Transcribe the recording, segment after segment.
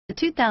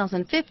The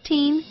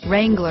 2015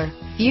 Wrangler.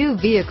 Few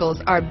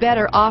vehicles are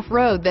better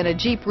off-road than a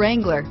Jeep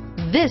Wrangler.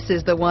 This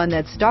is the one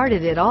that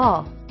started it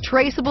all.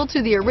 Traceable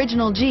to the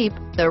original Jeep,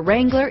 the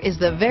Wrangler is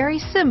the very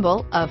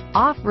symbol of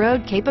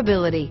off-road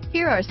capability.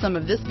 Here are some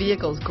of this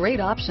vehicle's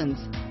great options: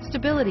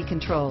 stability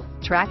control,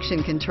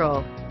 traction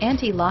control,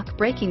 anti-lock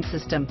braking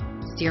system,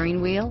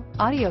 steering wheel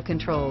audio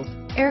controls,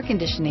 air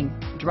conditioning,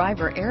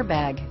 driver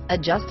airbag,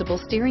 adjustable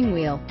steering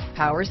wheel,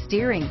 power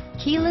steering,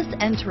 keyless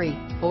entry,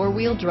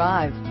 four-wheel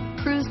drive,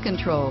 cruise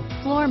control,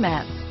 floor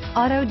mats,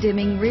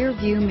 auto-dimming rear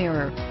view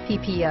mirror,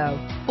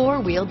 PPO,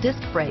 four-wheel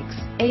disc brakes,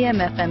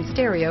 AM/FM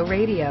stereo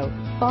radio,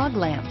 fog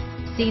lamps,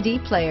 CD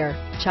player,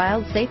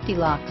 child safety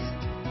locks,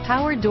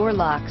 power door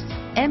locks,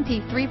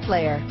 MP3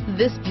 player.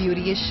 This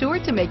beauty is sure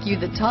to make you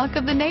the talk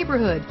of the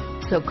neighborhood.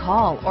 So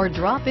call or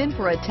drop in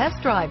for a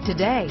test drive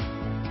today.